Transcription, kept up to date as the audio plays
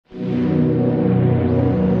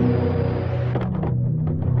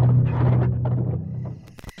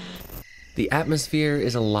The atmosphere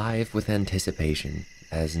is alive with anticipation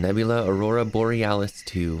as Nebula Aurora Borealis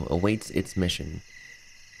 2 awaits its mission.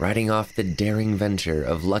 Riding off the daring venture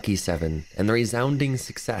of Lucky 7 and the resounding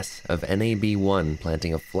success of NAB-1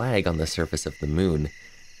 planting a flag on the surface of the moon,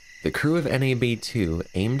 the crew of NAB-2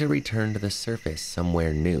 aim to return to the surface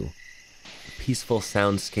somewhere new. The peaceful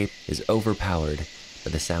soundscape is overpowered by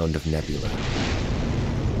the sound of Nebula.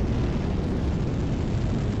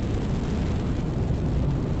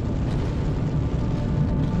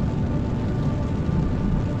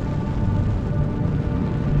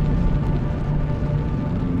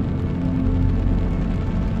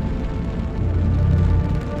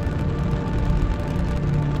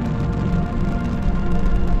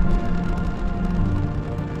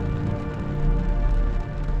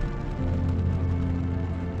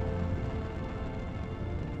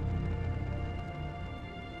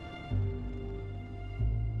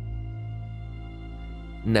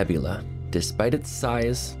 Nebula, despite its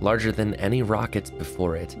size, larger than any rockets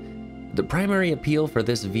before it, the primary appeal for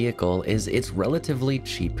this vehicle is its relatively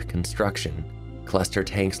cheap construction. Cluster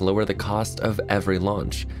tanks lower the cost of every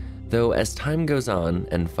launch, though as time goes on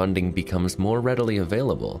and funding becomes more readily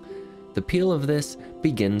available, the appeal of this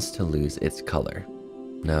begins to lose its color.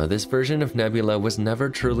 Now, this version of Nebula was never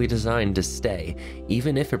truly designed to stay,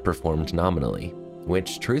 even if it performed nominally,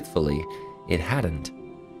 which, truthfully, it hadn't.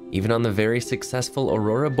 Even on the very successful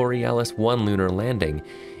Aurora Borealis 1 lunar landing,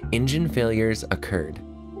 engine failures occurred.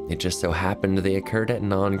 It just so happened they occurred at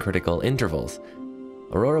non-critical intervals.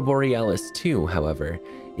 Aurora Borealis 2, however,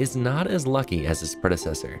 is not as lucky as its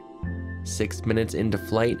predecessor. 6 minutes into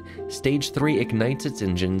flight, Stage 3 ignites its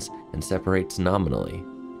engines and separates nominally.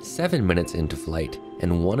 7 minutes into flight,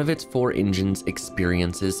 and one of its 4 engines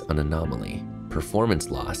experiences an anomaly, performance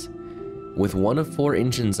loss. With 1 of 4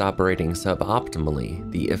 engines operating suboptimally,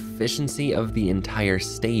 the efficiency of the entire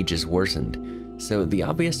stage is worsened, so the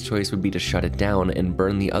obvious choice would be to shut it down and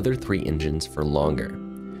burn the other 3 engines for longer.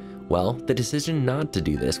 Well, the decision not to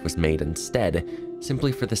do this was made instead,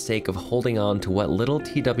 simply for the sake of holding on to what little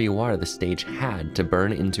TWR the stage had to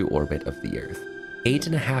burn into orbit of the Earth.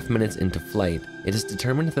 8.5 minutes into flight, it is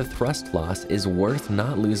determined the thrust loss is worth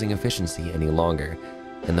not losing efficiency any longer,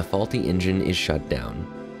 and the faulty engine is shut down.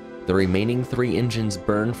 The remaining 3 engines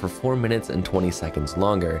burn for 4 minutes and 20 seconds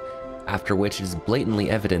longer, after which it is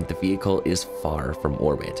blatantly evident the vehicle is far from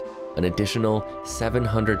orbit. An additional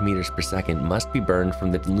 700 meters per second must be burned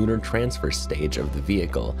from the lunar transfer stage of the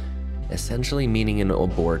vehicle, essentially meaning an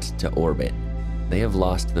abort to orbit. They have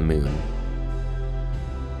lost the moon.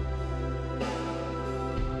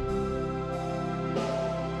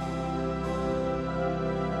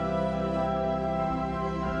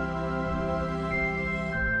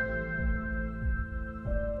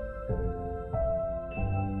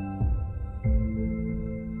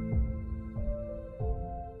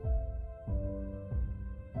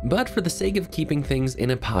 But for the sake of keeping things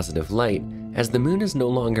in a positive light, as the moon is no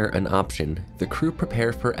longer an option, the crew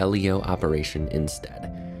prepare for LEO operation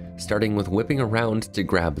instead, starting with whipping around to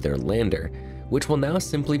grab their lander, which will now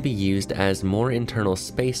simply be used as more internal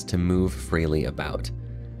space to move freely about.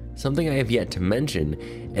 Something I have yet to mention,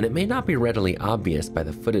 and it may not be readily obvious by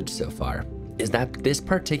the footage so far, is that this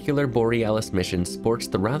particular Borealis mission sports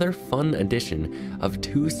the rather fun addition of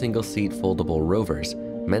 2 single-seat foldable rovers,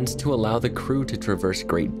 meant to allow the crew to traverse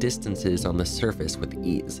great distances on the surface with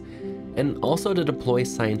ease, and also to deploy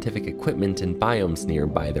scientific equipment in biomes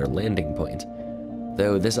nearby their landing point.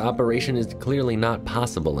 Though this operation is clearly not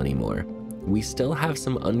possible anymore, we still have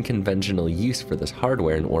some unconventional use for this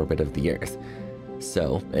hardware in orbit of the Earth.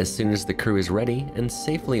 So, as soon as the crew is ready and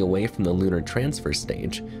safely away from the lunar transfer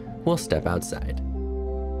stage, we'll step outside.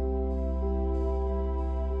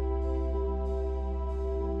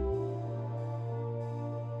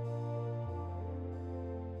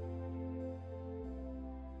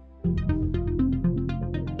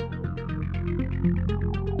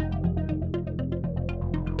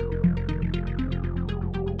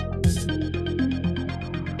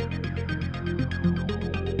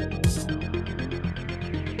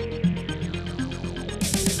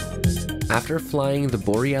 After flying the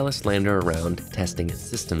Borealis lander around, testing its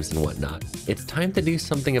systems and whatnot, it's time to do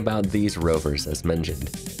something about these rovers as mentioned.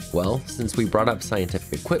 Well, since we brought up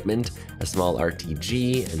scientific equipment, a small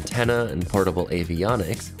RTG, antenna, and portable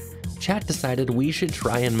avionics, chat decided we should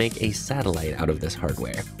try and make a satellite out of this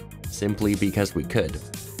hardware, simply because we could.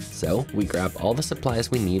 So we grab all the supplies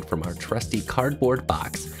we need from our trusty cardboard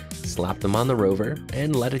box, slap them on the rover,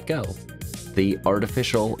 and let it go. The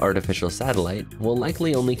artificial satellite will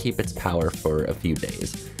likely only keep its power for a few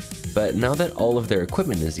days. But now that all of their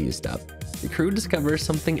equipment is used up, the crew discovers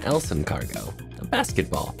something else in cargo, a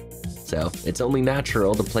basketball. so it's only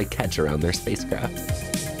natural to play catch around their spacecraft.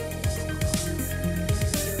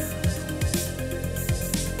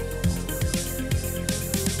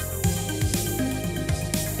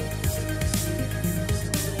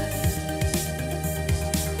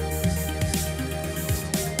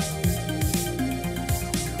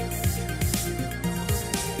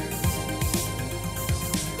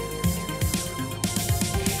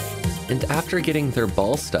 And after getting their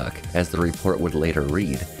ball stuck, as the report would later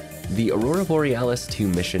read, the Aurora Borealis 2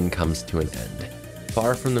 mission comes to an end.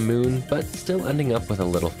 Far from the moon, but still ending up with a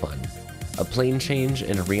little fun. A plane change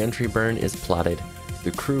and a re-entry burn is plotted,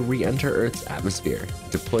 the crew re-enter Earth's atmosphere,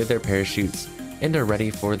 deploy their parachutes, and are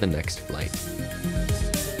ready for the next flight.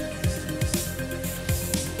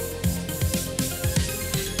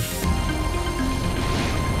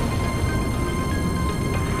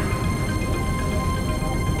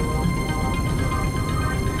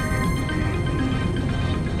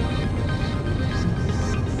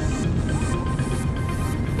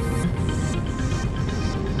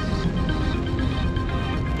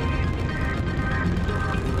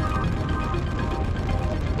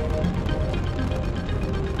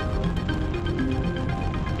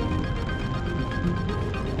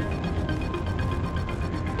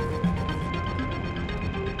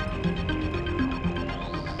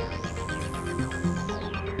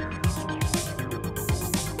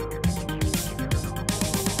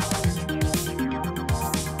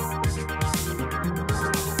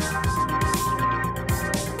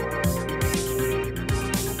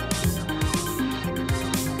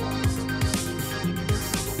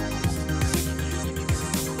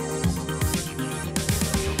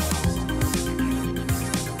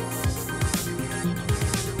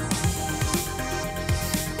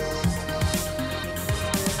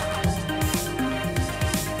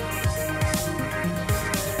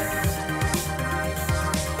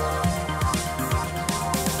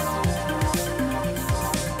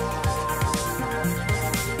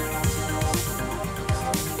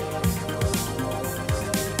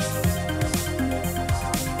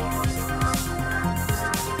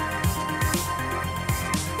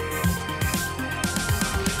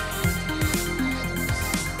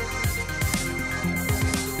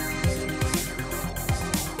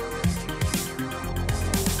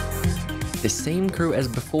 The same crew as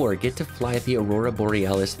before get to fly the Aurora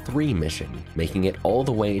Borealis 3 mission, making it all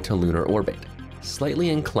the way to lunar orbit, slightly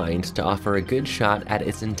inclined to offer a good shot at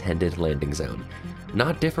its intended landing zone,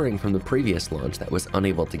 not differing from the previous launch that was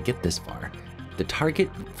unable to get this far. The target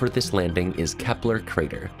for this landing is Kepler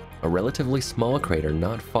Crater, a relatively small crater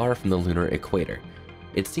not far from the lunar equator.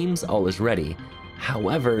 It seems all is ready,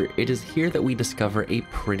 however, it is here that we discover a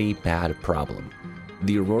pretty bad problem.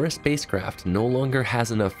 The Aurora spacecraft no longer has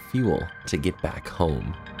enough fuel to get back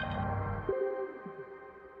home.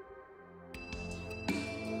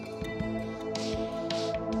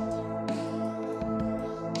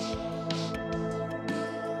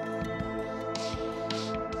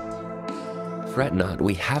 Fret not,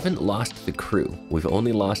 we haven't lost the crew, we've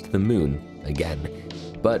only lost the moon, again.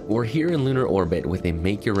 But we're here in lunar orbit with a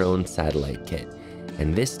make-your-own satellite kit,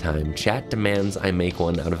 and this time chat demands I make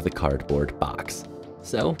one out of the cardboard box.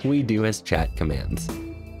 So we do as chat commands.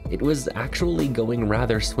 It was actually going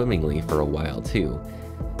rather swimmingly for a while too.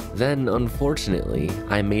 Then, unfortunately,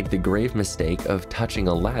 I made the grave mistake of touching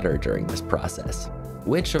a ladder during this process,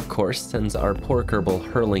 which of course sends our poor Kerbal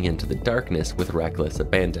hurling into the darkness with reckless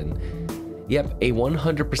abandon. Yep, a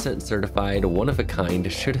 100% certified,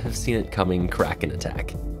 one-of-a-kind, should have seen it coming Kraken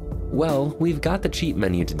attack. Well, we've got the cheat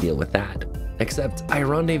menu to deal with that, except I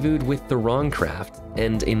rendezvoused with the wrong craft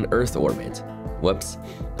and in Earth orbit. Whoops.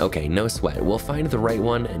 Okay, no sweat. We'll find the right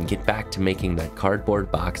one and get back to making that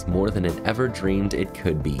cardboard box more than it ever dreamed it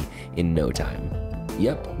could be in no time.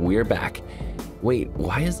 Yep, we're back. Wait,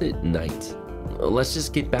 why is it night? Let's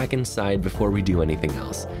just get back inside before we do anything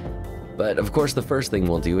else. But of course the first thing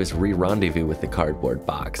we'll do is re-rendezvous with the cardboard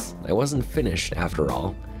box. I wasn't finished after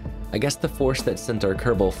all. I guess the force that sent our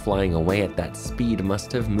Kerbal flying away at that speed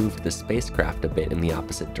must have moved the spacecraft a bit in the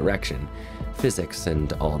opposite direction. Physics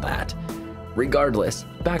and all that. Regardless,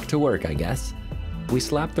 back to work, I guess. We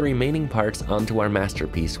slap the remaining parts onto our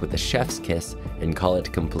masterpiece with a chef's kiss and call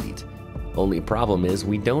it complete. Only problem is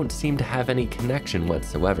we don't seem to have any connection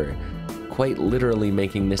whatsoever, quite literally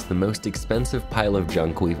making this the most expensive pile of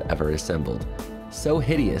junk we've ever assembled. So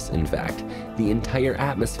hideous, in fact, the entire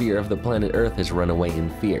atmosphere of the planet Earth has run away in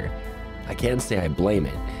fear. I can't say I blame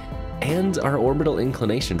it. And our orbital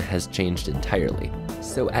inclination has changed entirely.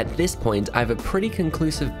 So at this point, I have a pretty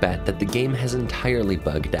conclusive bet that the game has entirely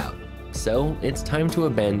bugged out. So it's time to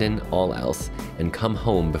abandon all else and come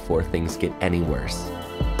home before things get any worse.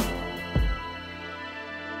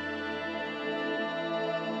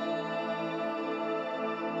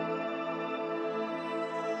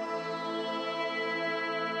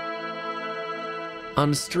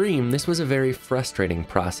 On stream, this was a very frustrating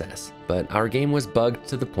process, but our game was bugged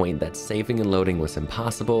to the point that saving and loading was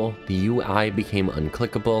impossible, the UI became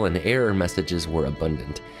unclickable, and error messages were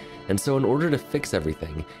abundant. And so in order to fix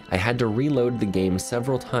everything, I had to reload the game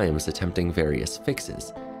several times attempting various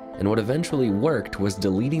fixes. And what eventually worked was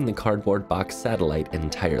deleting the cardboard box satellite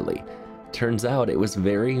entirely. Turns out it was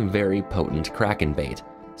very, very potent Kraken bait.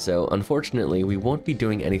 So unfortunately, we won't be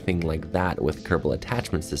doing anything like that with Kerbal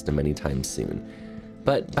attachment system anytime soon.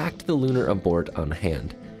 But back to the lunar abort on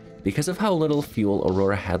hand. Because of how little fuel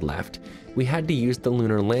Aurora had left, we had to use the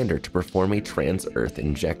lunar lander to perform a trans-Earth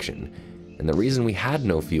injection. And the reason we had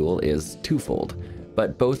no fuel is twofold,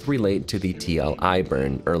 but both relate to the TLI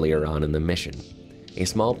burn earlier on in the mission. A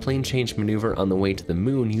small plane change maneuver on the way to the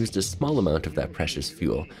moon used a small amount of that precious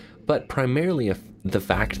fuel, but primarily the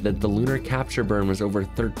fact that the lunar capture burn was over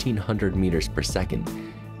 1,300 meters per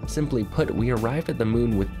second. Simply put, we arrived at the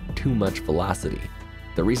moon with too much velocity.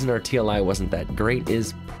 The reason our TLI wasn't that great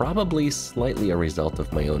is probably slightly a result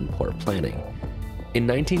of my own poor planning. In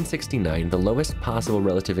 1969, the lowest possible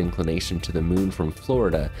relative inclination to the moon from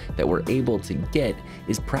Florida that we're able to get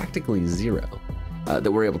is practically zero.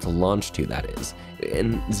 That we're able to launch to, that is.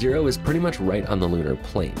 And zero is pretty much right on the lunar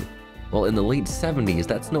plane. Well, in the late 70s,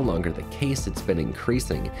 that's no longer the case, it's been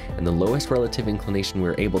increasing, and the lowest relative inclination we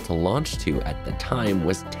were able to launch to at the time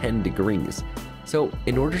was 10 degrees. So,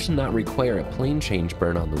 in order to not require a plane change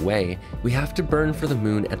burn on the way, we have to burn for the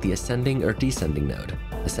moon at the ascending or descending node,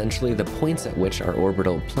 essentially the points at which our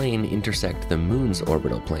orbital plane intersect the moon's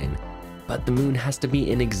orbital plane. But the moon has to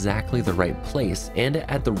be in exactly the right place and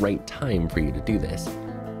at the right time for you to do this.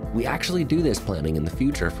 We actually do this planning in the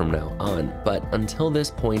future from now on, but until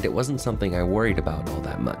this point it wasn't something I worried about all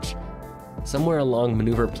that much. Somewhere along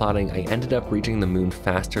maneuver plotting, I ended up reaching the moon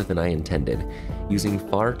faster than I intended, using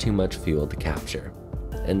far too much fuel to capture.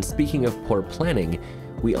 And speaking of poor planning,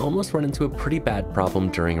 we almost run into a pretty bad problem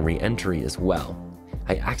during re-entry as well.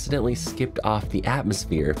 I accidentally skipped off the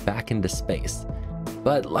atmosphere back into space.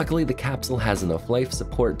 But luckily the capsule has enough life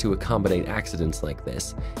support to accommodate accidents like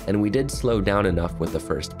this, and we did slow down enough with the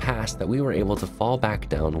first pass that we were able to fall back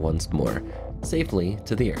down once more, safely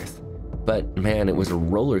to the Earth. But man, it was a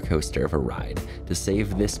roller coaster of a ride to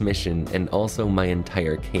save this mission and also my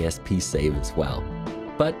entire KSP save as well.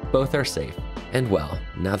 But both are safe. And well,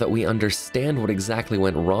 now that we understand what exactly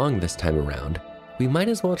went wrong this time around, we might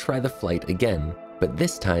as well try the flight again, but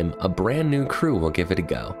this time a brand new crew will give it a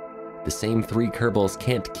go. The same 3 Kerbals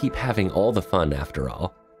can't keep having all the fun after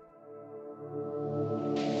all.